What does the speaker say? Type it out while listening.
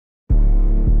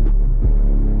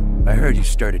I heard you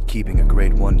started keeping a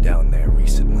grade 1 down there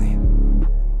recently.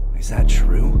 Is that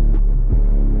true?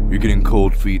 You're getting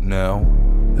cold feet now?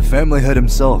 The family head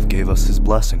himself gave us his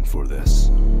blessing for this.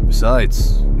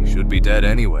 Besides, he should be dead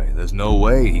anyway. There's no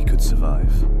way he could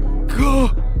survive.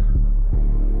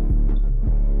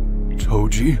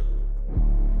 Toji?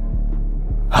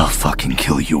 I'll fucking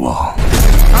kill you all.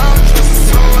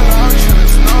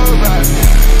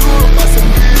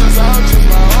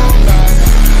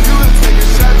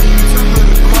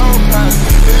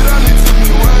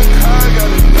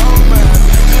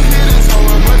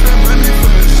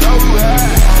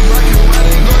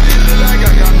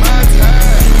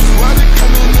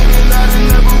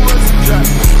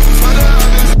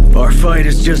 Our fight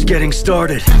is just getting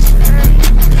started.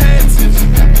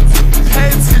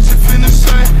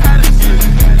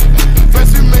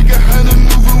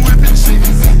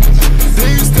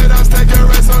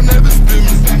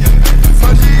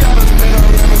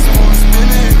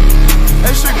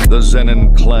 The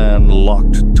Zenin clan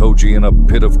locked Toji in a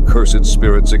pit of cursed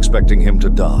spirits, expecting him to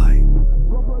die.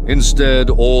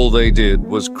 Instead, all they did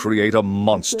was create a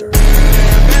monster.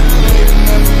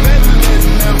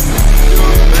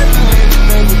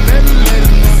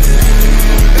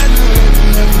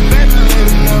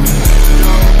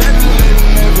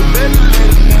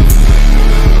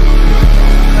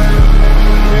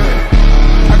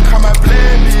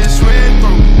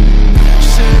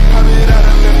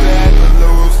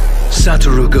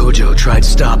 Satoru Gojo tried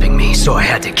stopping me, so I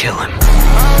had to kill him.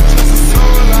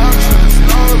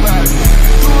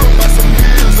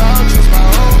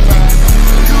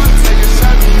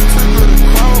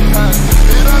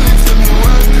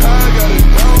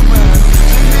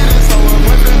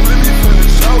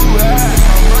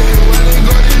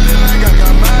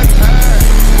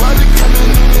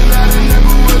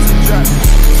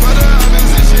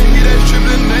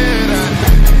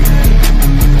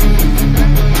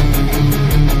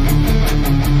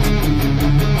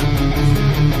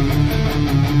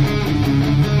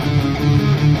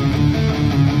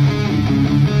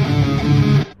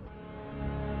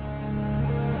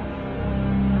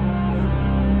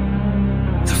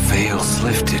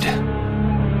 Lifted.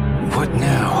 What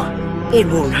now? It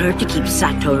won't hurt to keep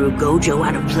Satoru Gojo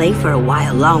out of play for a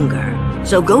while longer.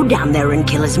 So go down there and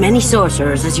kill as many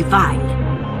sorcerers as you find.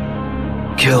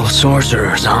 Kill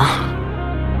sorcerers, huh?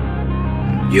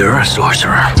 You're a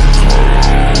sorcerer.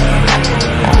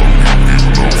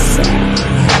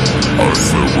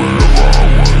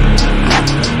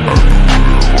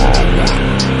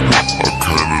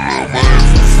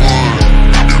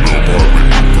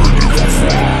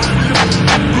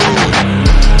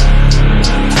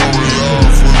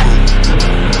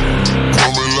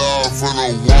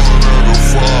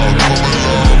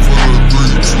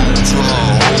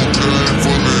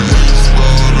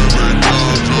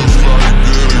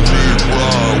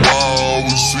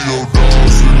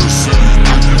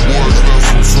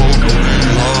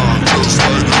 Just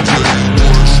like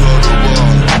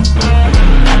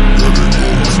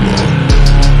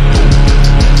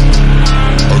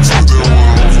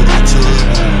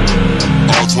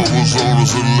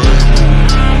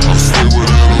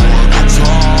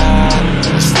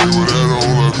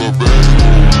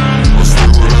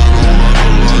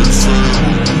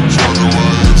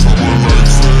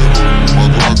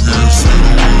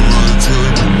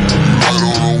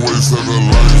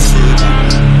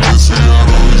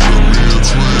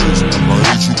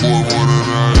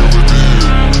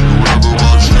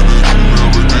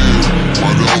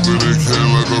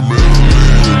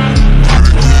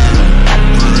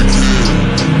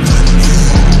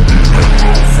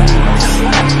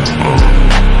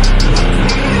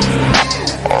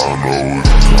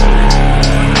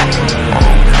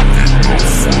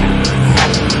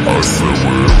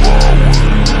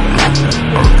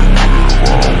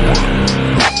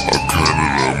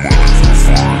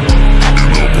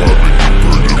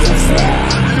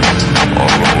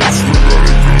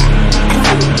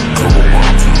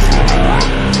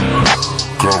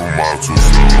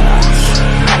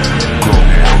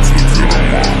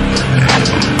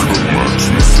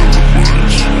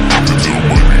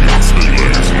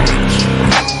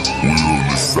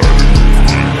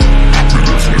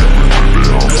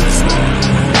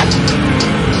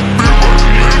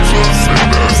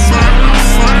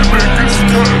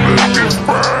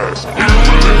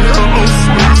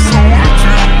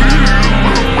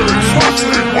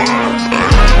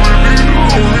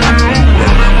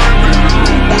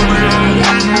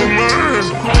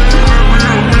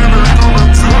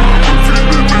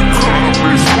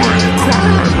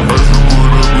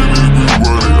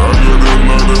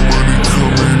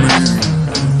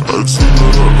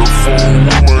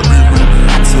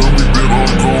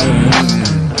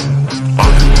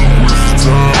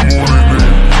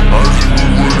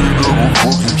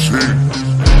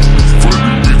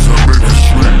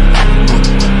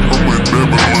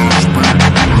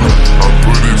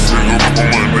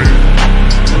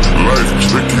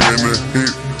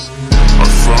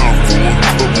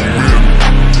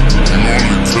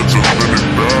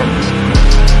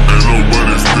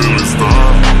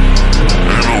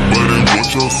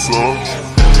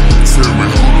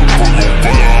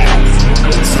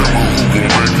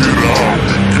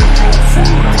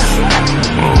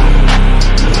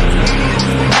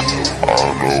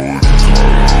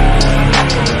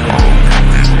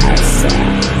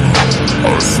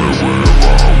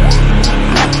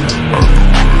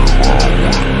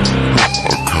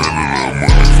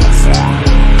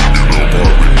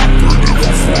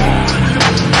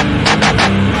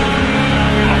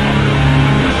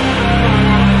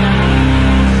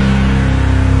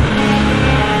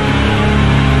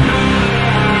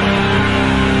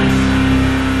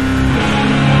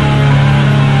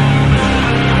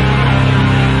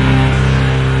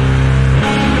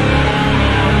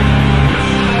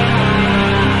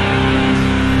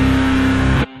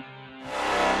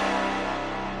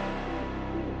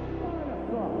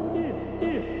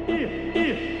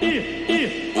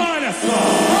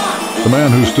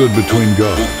stood between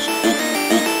gods.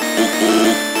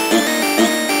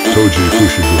 Toji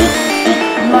Fushiguro.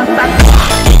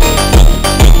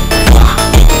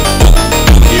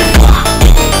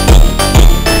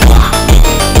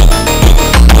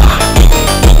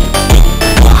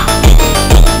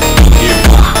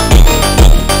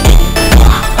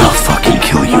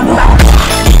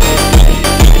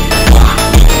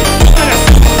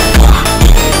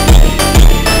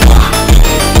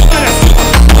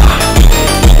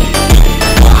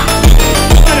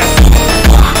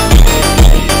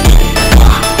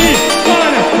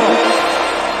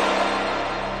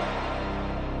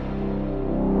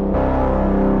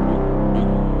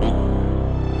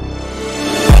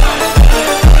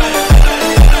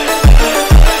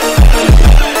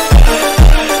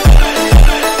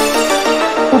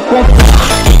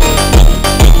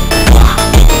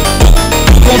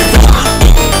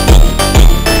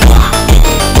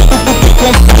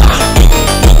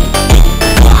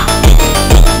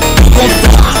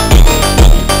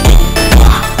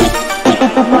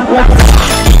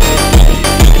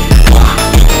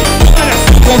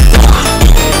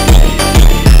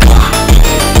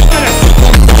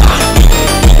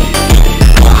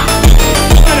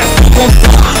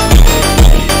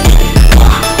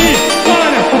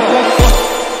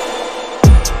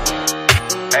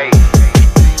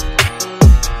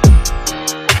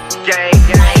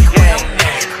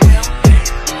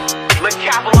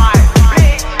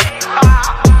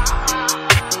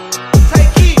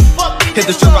 Hit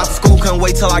the strip out the school, couldn't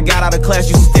wait till I got out of class.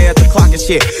 Used to stare at the clock and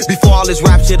shit. Before all this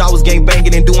rap shit, I was gang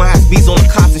banging and doing high speeds on the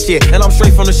cops and shit. And I'm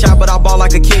straight from the shop, but I ball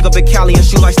like a king up in Cali and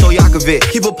shoot like 𝐠𝐸𝐤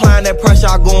Keep applying that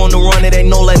pressure, I go on the run. It ain't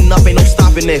no letting up, ain't no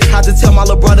stopping it. Had to tell my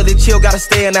little brother to chill, gotta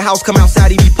stay in the house, come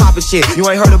outside, he be popping shit. You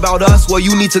ain't heard about us? Well,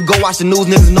 you need to go watch the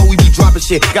news, niggas know we be dropping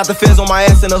shit. Got the feds on my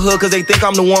ass in the hood, cause they think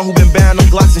I'm the one who been banning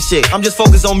them Glocks and shit. I'm just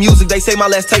focused on music, they say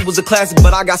my last tape was a classic,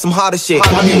 but I got some harder shit.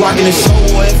 I be rocking this show,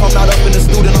 or if I'm not up in the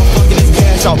studio, I'm fucking this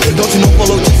cash off. Don't you know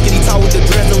Polo just get he taught with the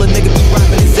dreads, till a nigga be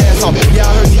rapping his ass off. Yeah,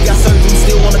 I heard he got surgery,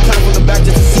 still wanna clap from the back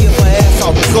just to see if her ass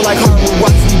off. Go like hardwood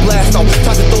rocks, we blast off.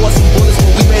 Tried to throw us some bullets,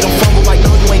 but we made them fumble like,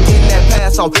 no, you ain't getting that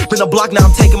pass off. Been a block, now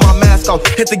I'm taking my mask off.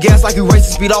 Hit the gas like we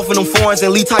racing, speed off in them foreigns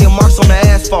and leave tire marks on the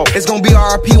asphalt. It's gonna be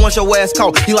RIP once your ass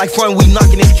caught. He like front, we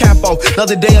knocking his cap off.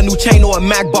 Another day, a new chain or a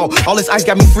Mac ball. All this ice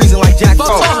got me freezing like Jack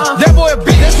Frost. That boy a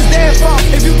bitch, that's his dad's fault.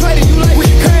 If you play it, you like, we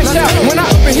crash out. When I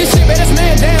open his shit, man, that's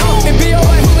man down. And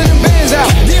BOA, pulling them bands out.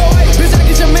 DOA, bitch, I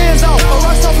get your mans out. A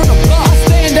rock star from the block, I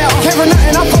stand out. Came for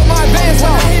nothing, I put my advance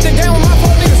out. I hit the game with my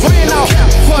 4 niggas ran out.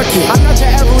 Fuck it, I'm not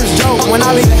your average Joe. When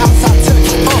I leave the house, I took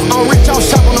it. I'm rich, I'm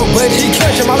shop on no budget. He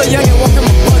catch him, I look young and walk in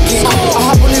my bucket. I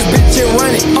hop on this bitch and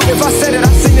run it. If I said it,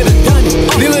 I seen it, I done it.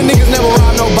 These little niggas never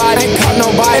rob nobody, ain't caught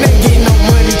nobody, ain't getting no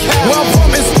money. Where I'm from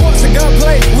is sports and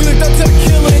gunplay. We looked up to the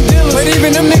killer and dealers, but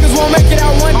even them niggas won't make it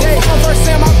out one day. I'm first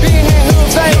Sam, I been had hood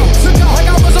fame. Took out like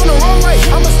I was on the runway.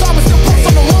 I'ma stop and still post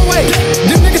on the one way.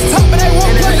 Them niggas top, but they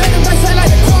won't play. They say like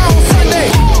the choir on Sunday.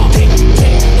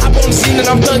 Hop on the scene and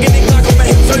I'm thugging it, Glock on my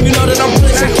hip, so you know that I'm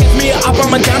pushing. Catch me up,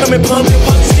 I'm down, I'm in public.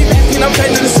 Police keep asking, I'm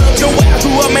changing the subject. Way I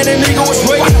grew up, man, that nigga was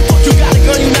straight. Why the fuck you got a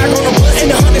gun, you not gonna bust? In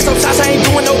the hundreds of shots, I ain't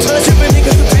doing no touch. Shipping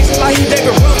niggas to Texas like he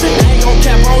David Ruffin. I ain't gon'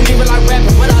 cap, I don't even like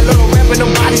rapping, but I love rapping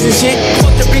them bodies and shit.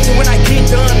 Fuck the bitch, and when I get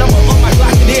done, I'ma up my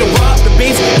Glock and then rob the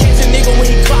bitch. Catch a nigga when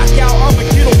he clock out, I'ma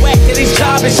get him whacked at his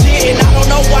job and shit. And I don't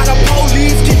know why the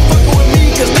police keep fucking with me,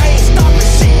 cause they ain't stopping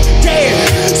shit. Damn,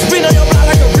 spin on your block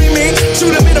like a remix.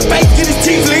 Shoot him in the face, get his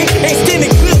teeth licked. Extend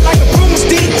it clip like a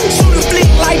broomstick. Shoot a flick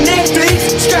like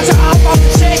Netflix. Scratch her off the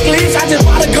checklist. I just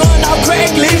bought a gun off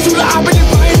Craigslist. Shoot the opposite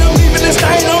brain, I'm leaving the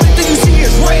stain. Only thing you see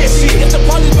is red shit. If the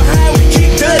police behind, we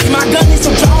kick dust. My gun needs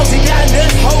some jaws, he got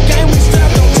nuts. Whole game we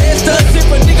strapped, don't test us. If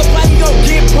a nigga play, he gon'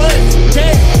 get punched.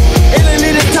 Yeah,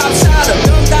 Italy the top shotter.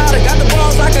 Dumbed out, got the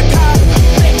balls like a collar.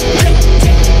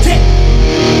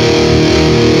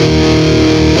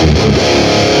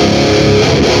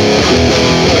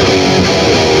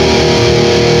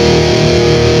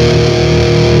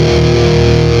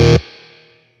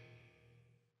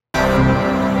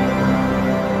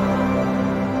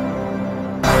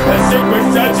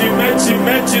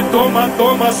 Toma,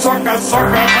 toma, soca, soca,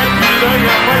 vai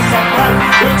piranha, vai safado.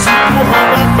 Eu te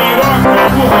empurrando a piroca,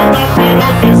 empurrando a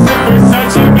piroca. E sequência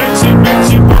de mete,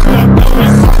 mete, botadão e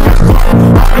soca,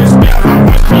 soca. Abre as pernas,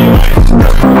 vai piranha,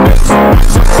 eu começo a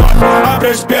xoxota. Abre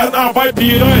as pernas, vai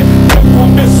piranha, eu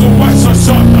começo a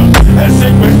xoxota. É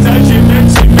sequência de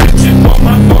mete, mete,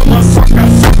 toma, toma, soca,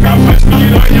 soca, vai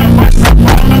piranha, vai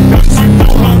safado. Eu te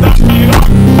empurrando a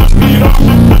piroca, a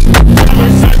piroca.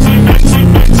 Sequência de mete,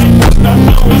 mete,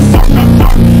 botadão e soca,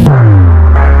 soca.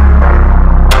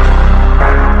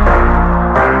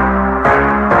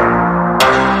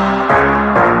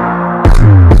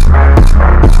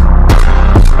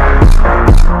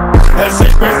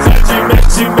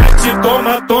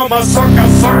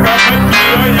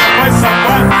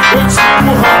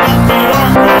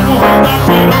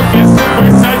 piroca, esse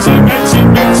Versace mete,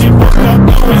 mete,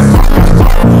 botadão e soca,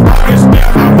 soca. Abre as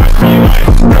pernas, vai piranha,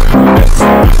 eu começo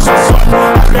a xoxota.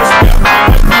 Abre as pernas,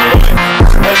 vai piranha,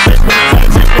 esse Versace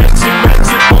mete,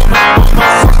 mete, toma, toma,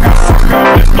 soca, soca,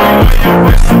 vai piranha,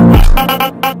 vai safada.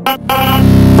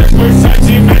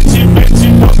 Versace mete, mete,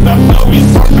 botadão e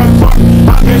soca, soca.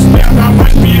 Abre as pernas,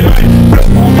 vai piranha, eu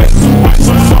começo a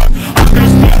xoxota. Abre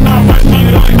as pernas, vai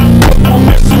piranha, eu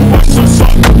começo a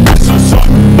xoxota. Xoxota,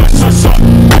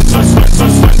 xoxota, xoxota,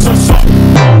 xoxota,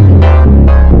 xoxota.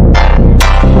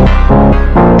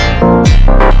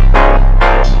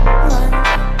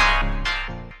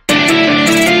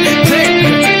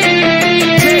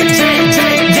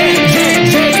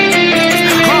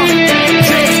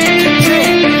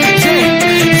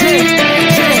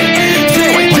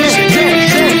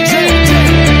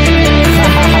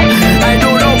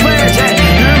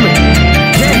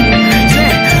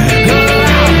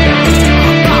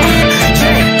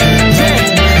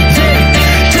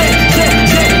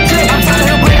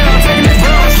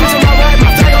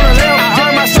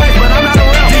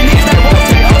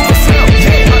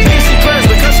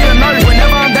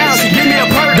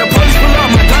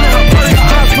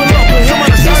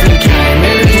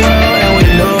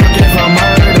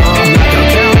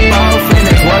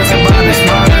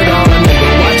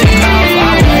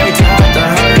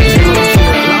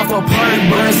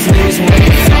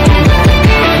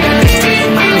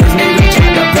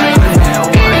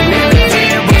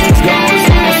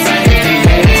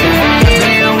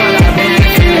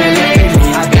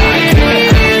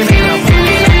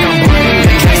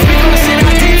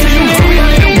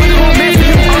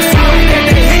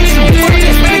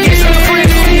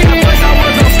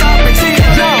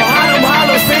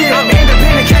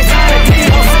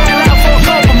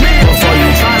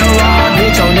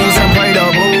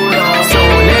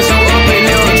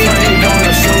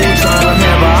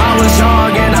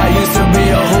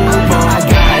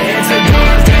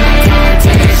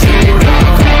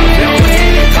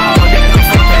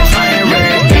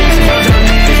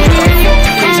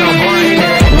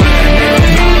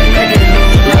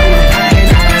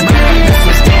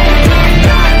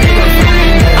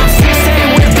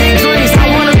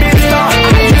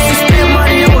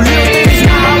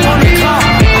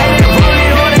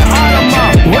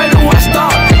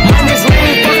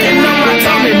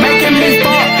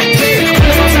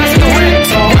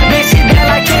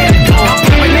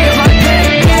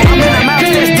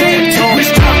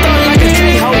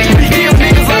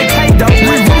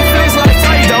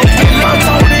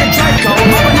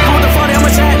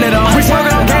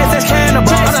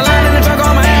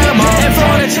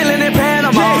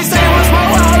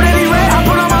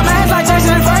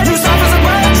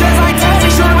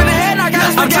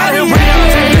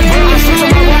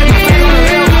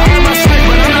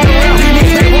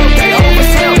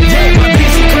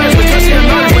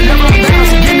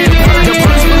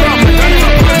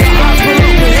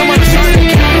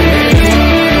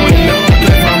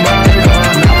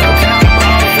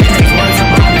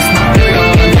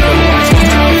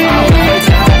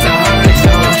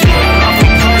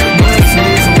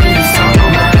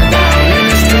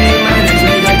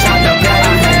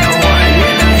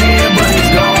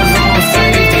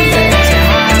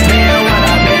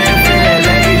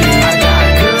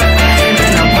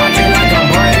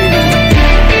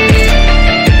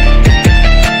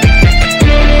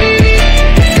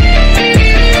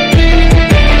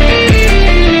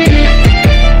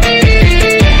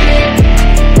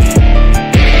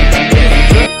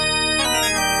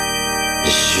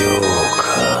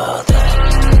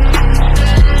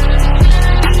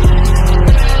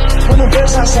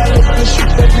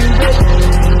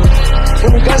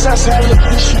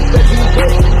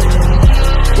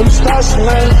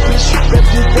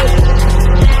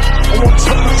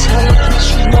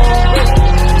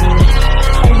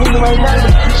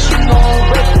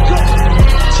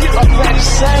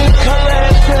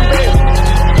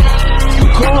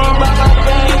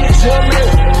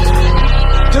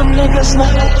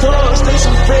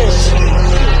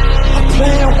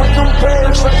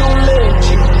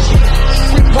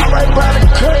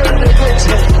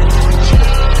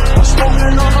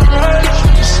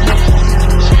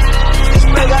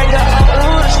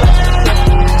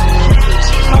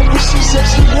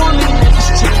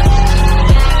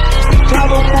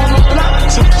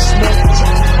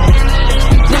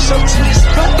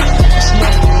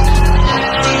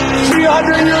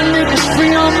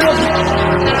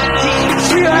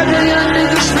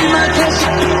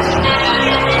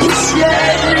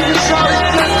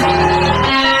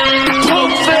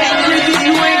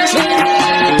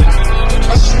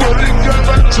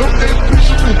 Took that bitch,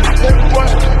 that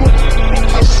boy.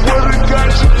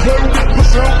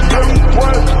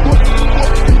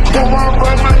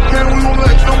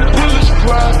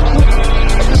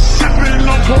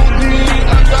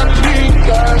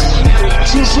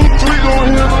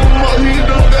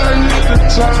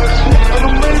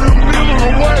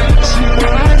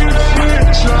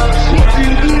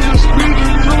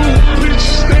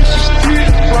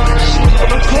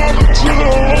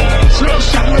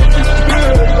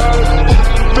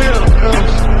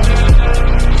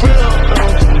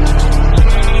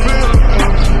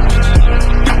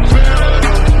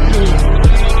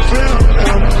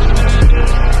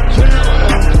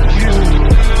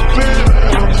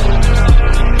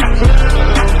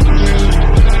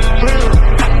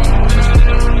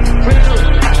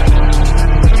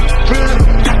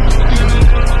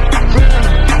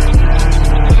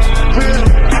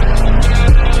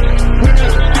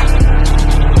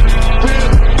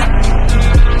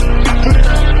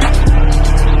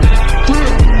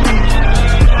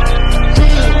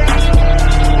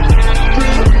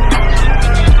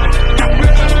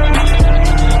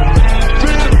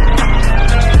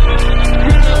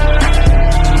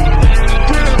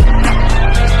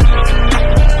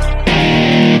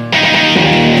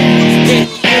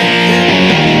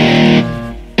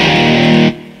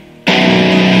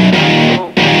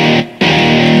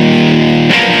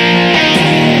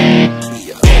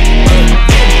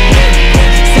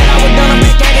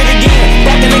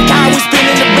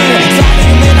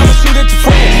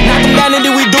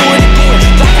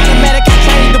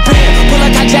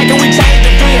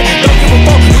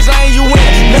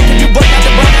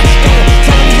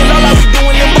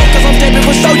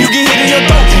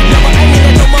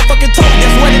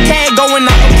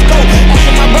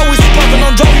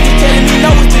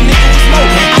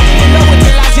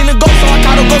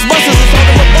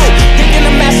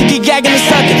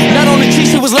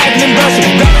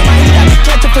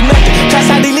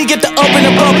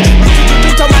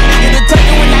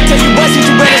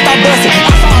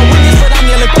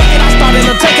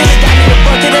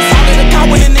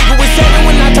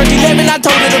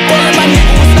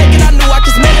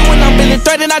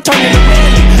 turn into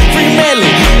Melly. Free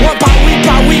Melly. One pot,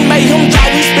 we made him drop.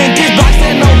 We spent this block,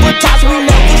 sitting over tops. We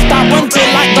never stop until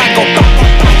I go.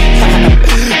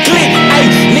 Click,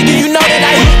 ayy, nigga, you know that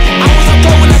I hit. I was up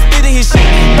close when I spit in his shit.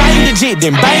 Bang the jit,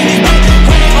 then bang this bitch.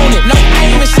 Honey on it, no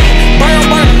aim and shit. Burn,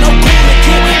 no cool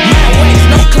kit. My waist,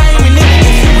 no claiming, nigga.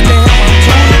 You see what the hell I'm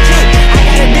trying to do. I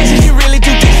got a bitch and she really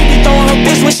too thick. She be throwing her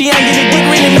bitch when she ain't get it dick.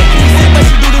 Really make me sick, but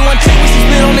she do the one trick. When she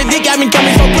spit on the dick, got me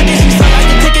coming so quick. And she suck like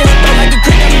a ticket, her throat like a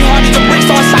crick. Got me hard as a brick,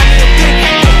 so I shot it a dick.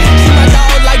 She my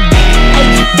dog like dick. Ay,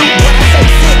 do what I say,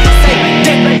 sick. Say,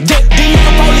 dick. These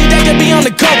nigga police, they can be on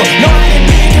the cover. No, I ain't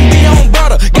big, can be on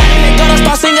brother. Got in that gun, I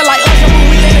start singing like Usher. But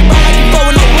we let it burn like you fuck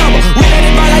with no rubber. We let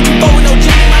it burn like you fuck with no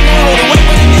Jimmy. My name hold away,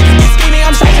 but a nigga be skinny.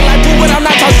 I'm shacking like poo, but I'm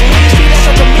not talking industry. That's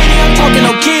a comedian, I'm talking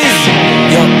no kids.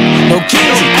 Yo, no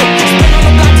kids. Spin on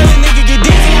the block till the nigga get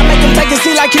dizzy. I make him take a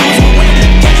seat like he was with Wendy.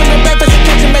 Catch him at breakfast and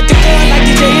catch him at the gun like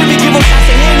DJ Ivy. Give him shots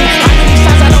of Henny. How many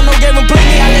shots I don't know, gave him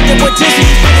plenty. I let that boy tissue,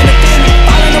 he's fucking the penny.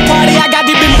 All in the party, I got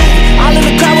deep in movie. All in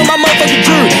the crowd with my motherfucking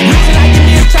jury. Reaching like give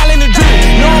me a child in the dream.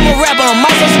 No, I'm a rapper, I'm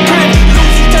my social crib.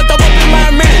 Lucy tucked up in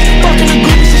my mirror. Fucking the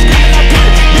groupie, she screaming like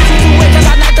period. Bitch, you wait cause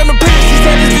I knocked on the period. She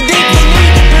said it's the dick, but me,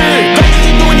 period. Crazy,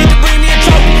 she doing it to bring me a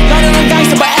trophy. Learn that I'm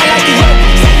gangster, but act like a yo.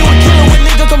 Say you a killer when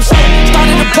nigga come show.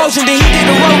 Started the potion, then he did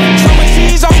the road. So much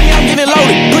cheese on me, I'm getting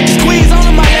loaded. Put the squeeze on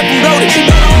him, I left him loaded. She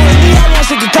better on her knee, I want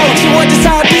she could coach. She want the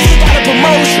side piece, she got a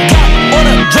promotion. Top on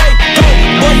a Drake, go,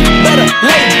 boy, you better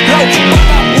lay low. Pop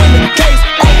out when the case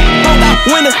open, pop out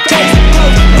when the case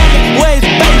close. Ways,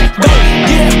 baby, go,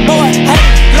 get that boy, hey,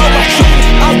 low, my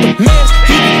shooting out the mans,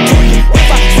 he be tweaking if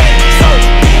I say so,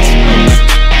 bitch.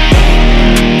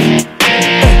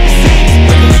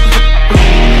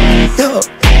 Yo.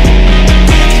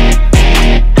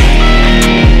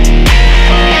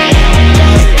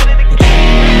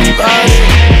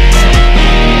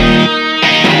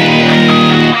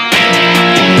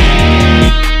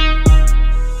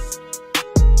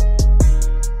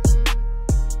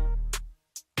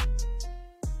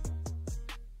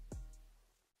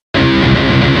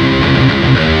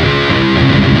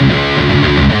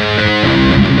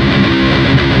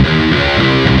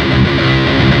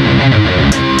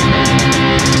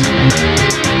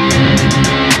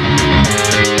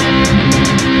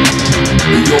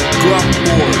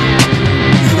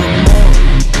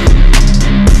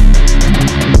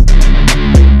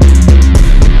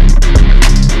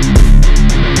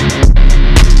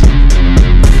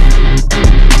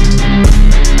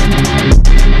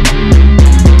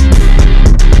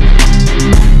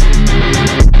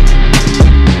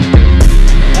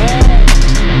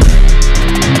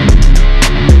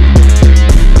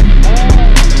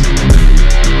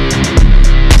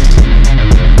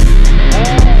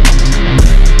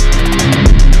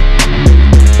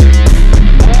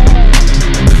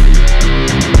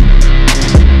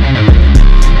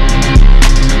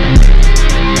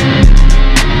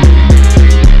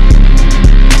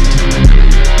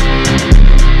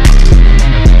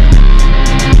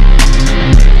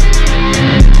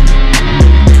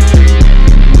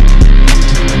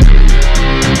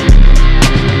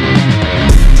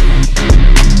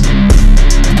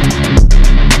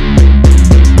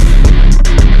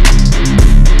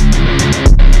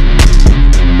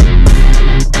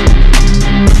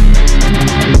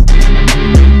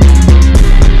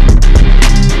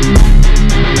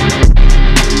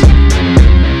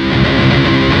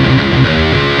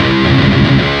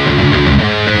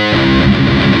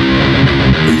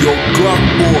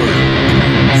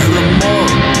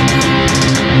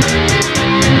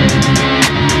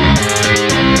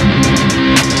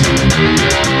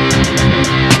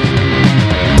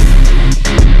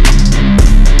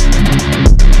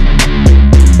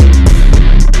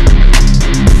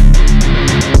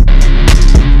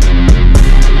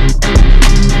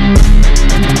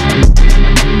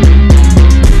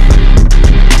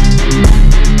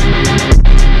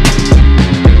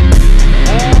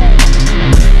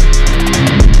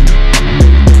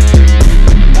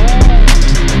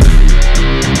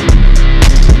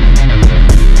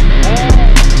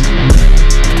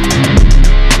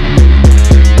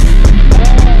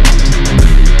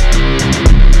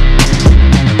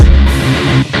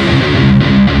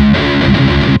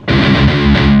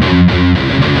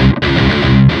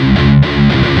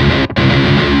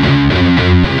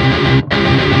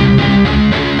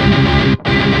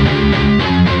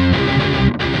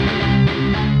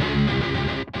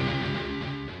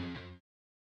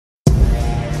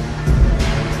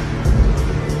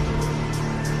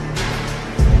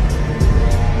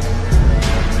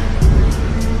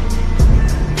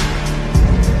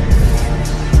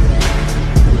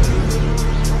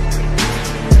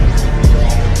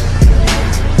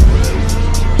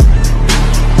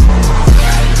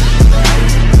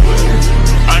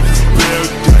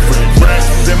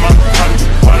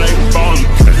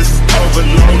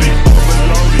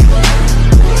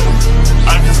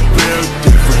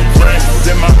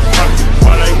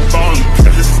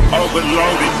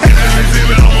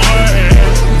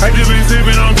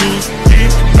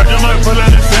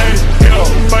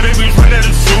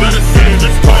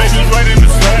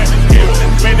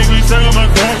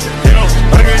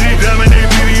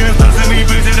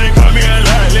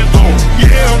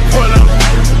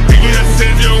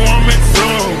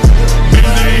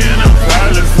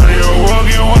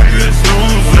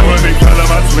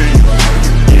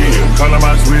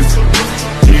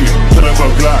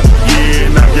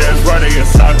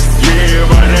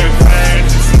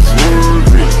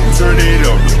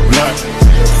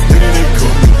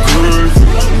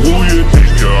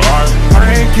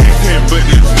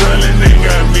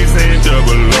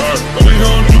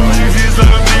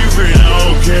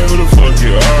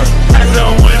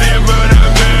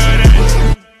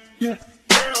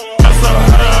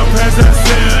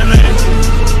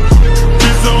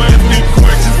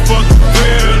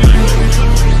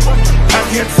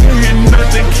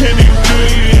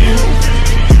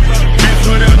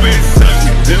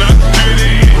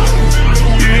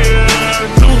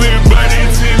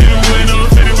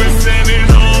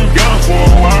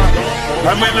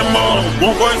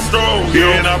 Walk on stroke,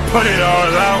 yeah, and I put it all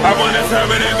out. I wanna tell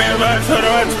me that man, but I told her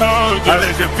I told you. I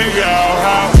let you figure out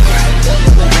how.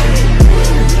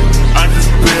 I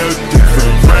just build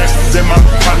different racks in my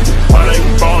pocket, all they